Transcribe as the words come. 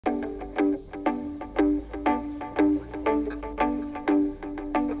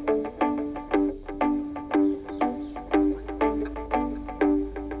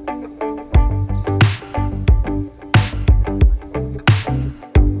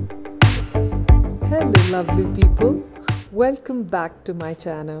lovely people, welcome back to my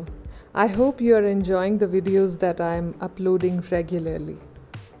channel. I hope you are enjoying the videos that I am uploading regularly.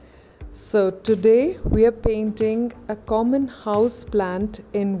 So today we are painting a common house plant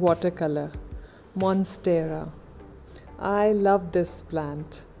in watercolor, Monstera. I love this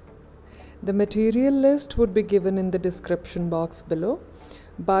plant. The material list would be given in the description box below,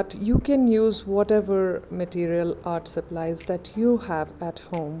 but you can use whatever material art supplies that you have at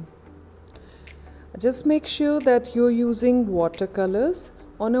home. Just make sure that you're using watercolors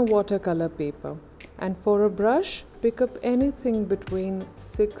on a watercolor paper, and for a brush pick up anything between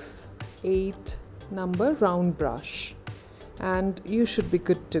 6-8 number round brush and you should be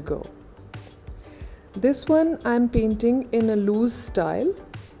good to go. This one I'm painting in a loose style,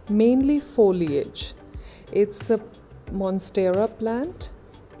 mainly foliage. It's a Monstera plant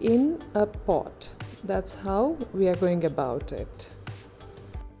in a pot. That's how we are going about it.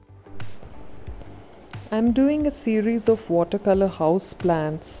 I'm doing a series of watercolor house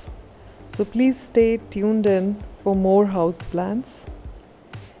plants, so please stay tuned in for more house plants.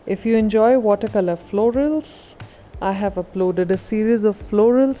 If you enjoy watercolor florals, I have uploaded a series of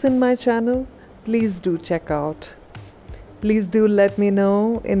florals in my channel. Please do check out. Please do let me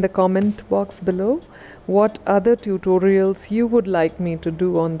know in the comment box below what other tutorials you would like me to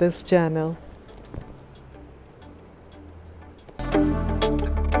do on this channel.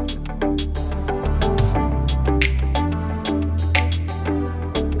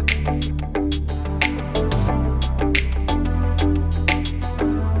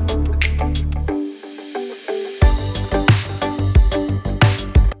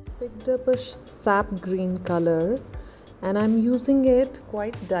 Picked up a sap green color and I'm using it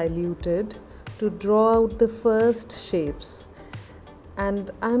quite diluted to draw out the first shapes, and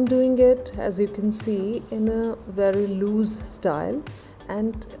I'm doing it, as you can see, in a very loose style.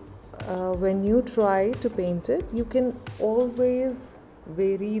 And when you try to paint it, you can always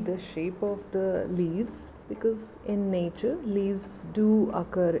vary the shape of the leaves, because in nature leaves do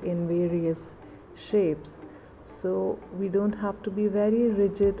occur in various shapes. So we don't have to be very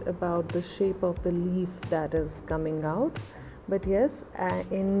rigid about the shape of the leaf that is coming out. But yes,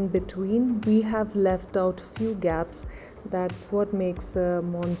 in between we have left out few gaps. That's what makes a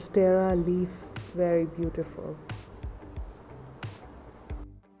Monstera leaf very beautiful.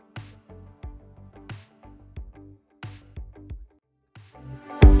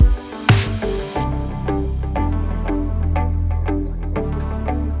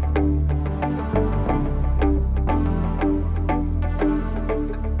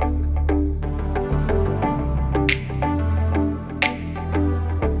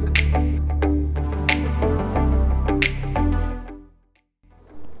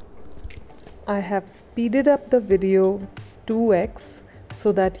 I have speeded up the video 2x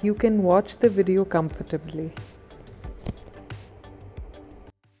so that you can watch the video comfortably.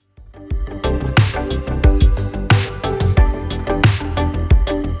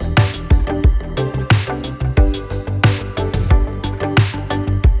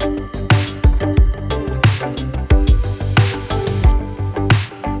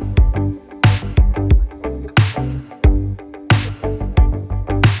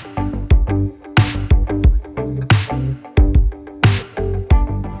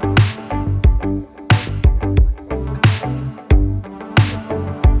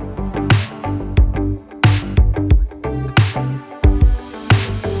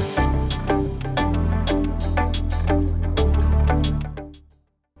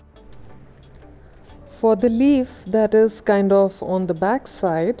 For the leaf that is kind of on the back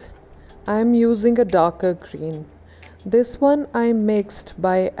side, I am using a darker green. This one I mixed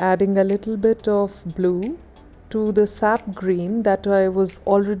by adding a little bit of blue to the sap green that I was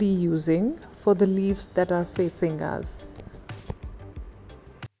already using for the leaves that are facing us.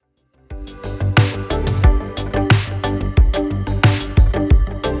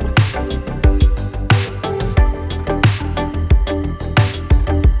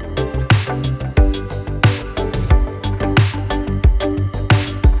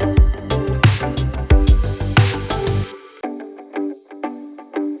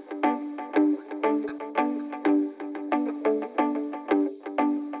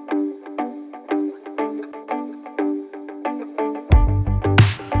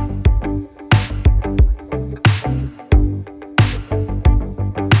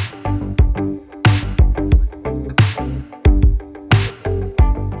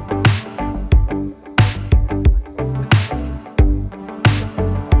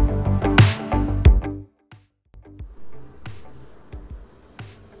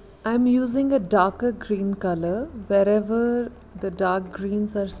 I'm using a darker green color wherever the dark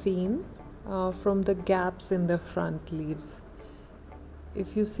greens are seen. from the gaps in the front leaves.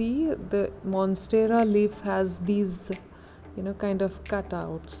 If you see, the Monstera leaf has these kind of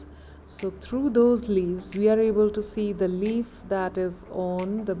cutouts. So through those leaves we are able to see the leaf that is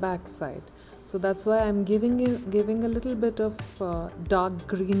on the back side. So that's why I'm giving a little bit of dark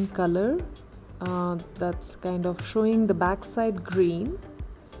green color, that's kind of showing the backside green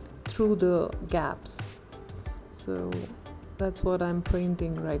through the gaps. So that's what I'm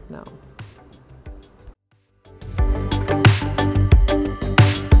painting right now.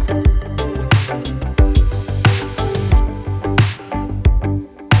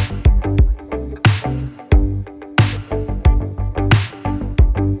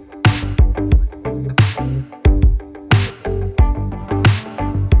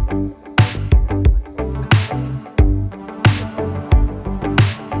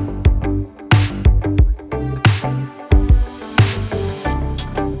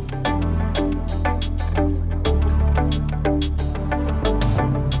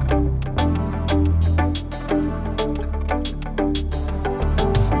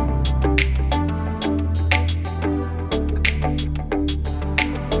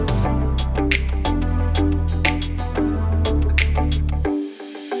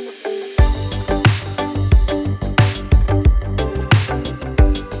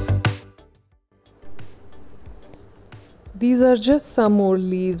 These are just some more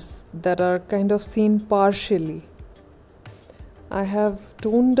leaves that are kind of seen partially. I have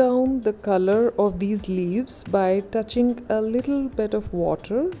toned down the color of these leaves by touching a little bit of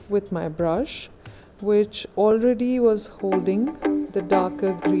water with my brush, which already was holding the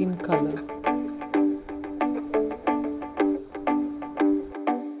darker green color.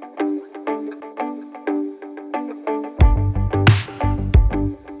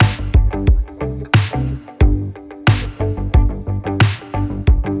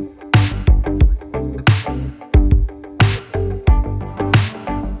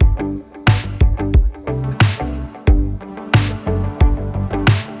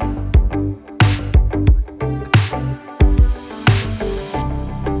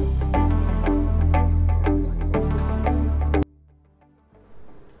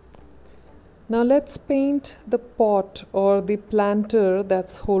 Now let's paint the pot or the planter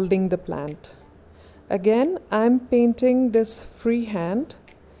that's holding the plant. Again, I'm painting this freehand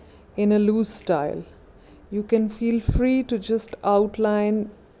in a loose style. You can feel free to just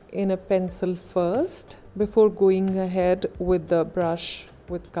outline in a pencil first before going ahead with the brush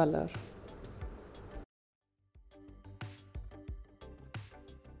with color.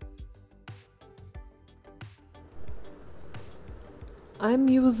 I'm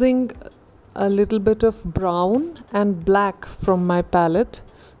using a little bit of brown and black from my palette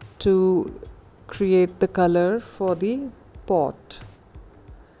to create the color for the pot.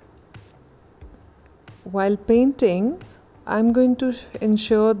 While painting, I'm going to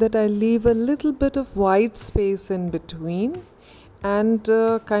ensure that I leave a little bit of white space in between and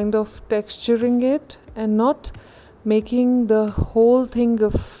kind of texturing it and not making the whole thing a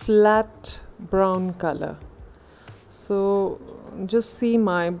flat brown color. So just see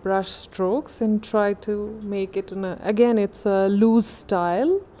my brush strokes and try to make it in again, it's a loose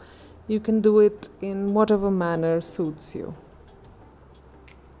style. You can do it in whatever manner suits you.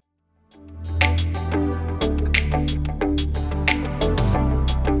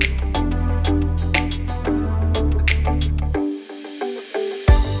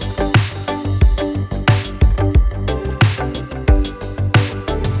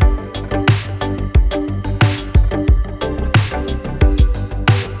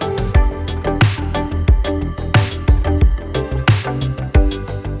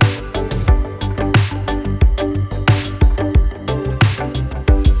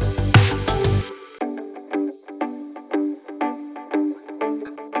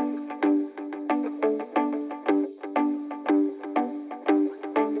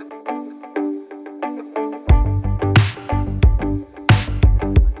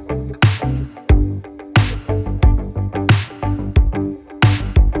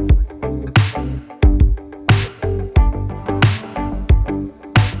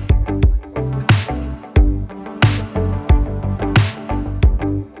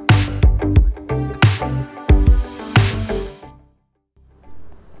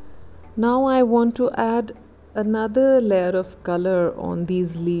 Now I want to add another layer of color on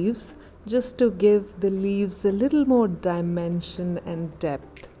these leaves just to give the leaves a little more dimension and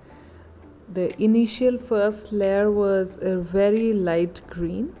depth. The initial first layer was a very light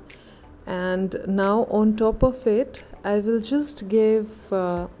green, and now on top of it I will just give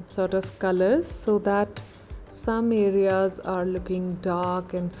sort of colors so that Some areas are looking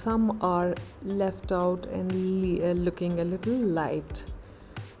dark and some are left out and looking a little light.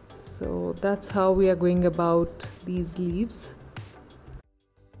 So that's how we are going about these leaves.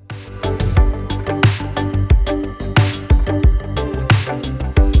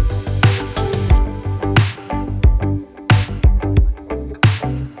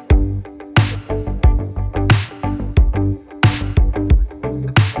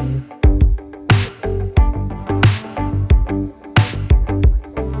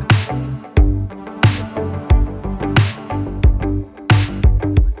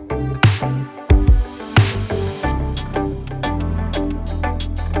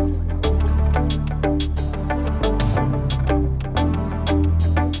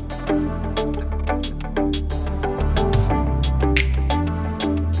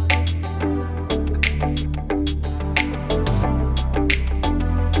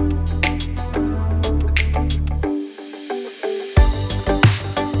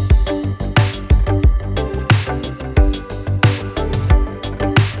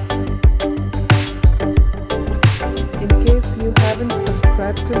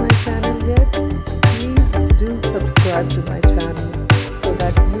 To my channel yet, please do subscribe to my channel so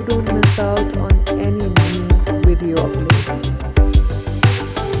that you don't miss out on any new video uploads.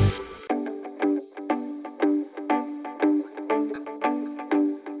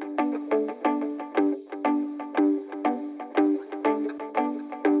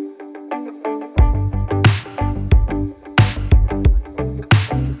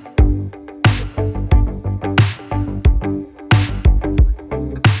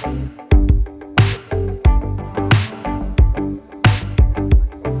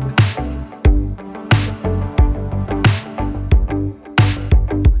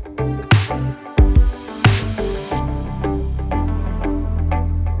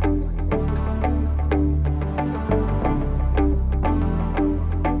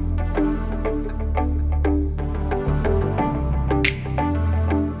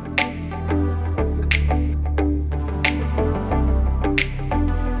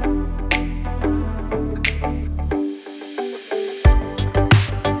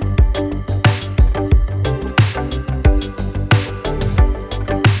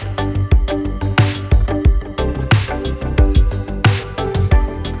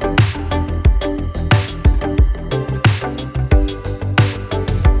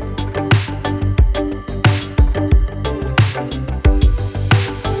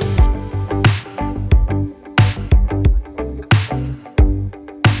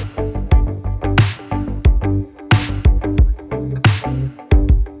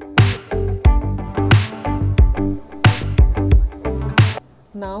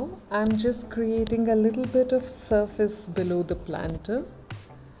 Now I'm just creating a little bit of surface below the planter.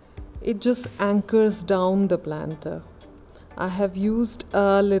 It just anchors down the planter. I have used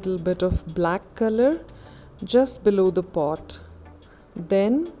a little bit of black color just below the pot.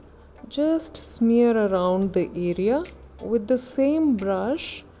 Then just smear around the area with the same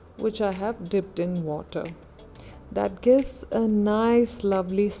brush which I have dipped in water. That gives a nice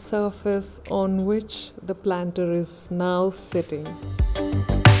lovely surface on which the planter is now sitting.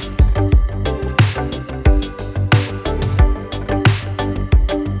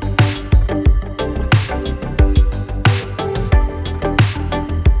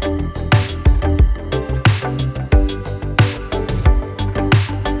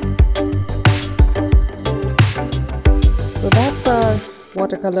 So that's our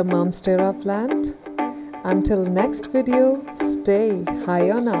watercolor Monstera plant. Until next video, stay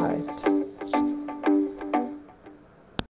high on art.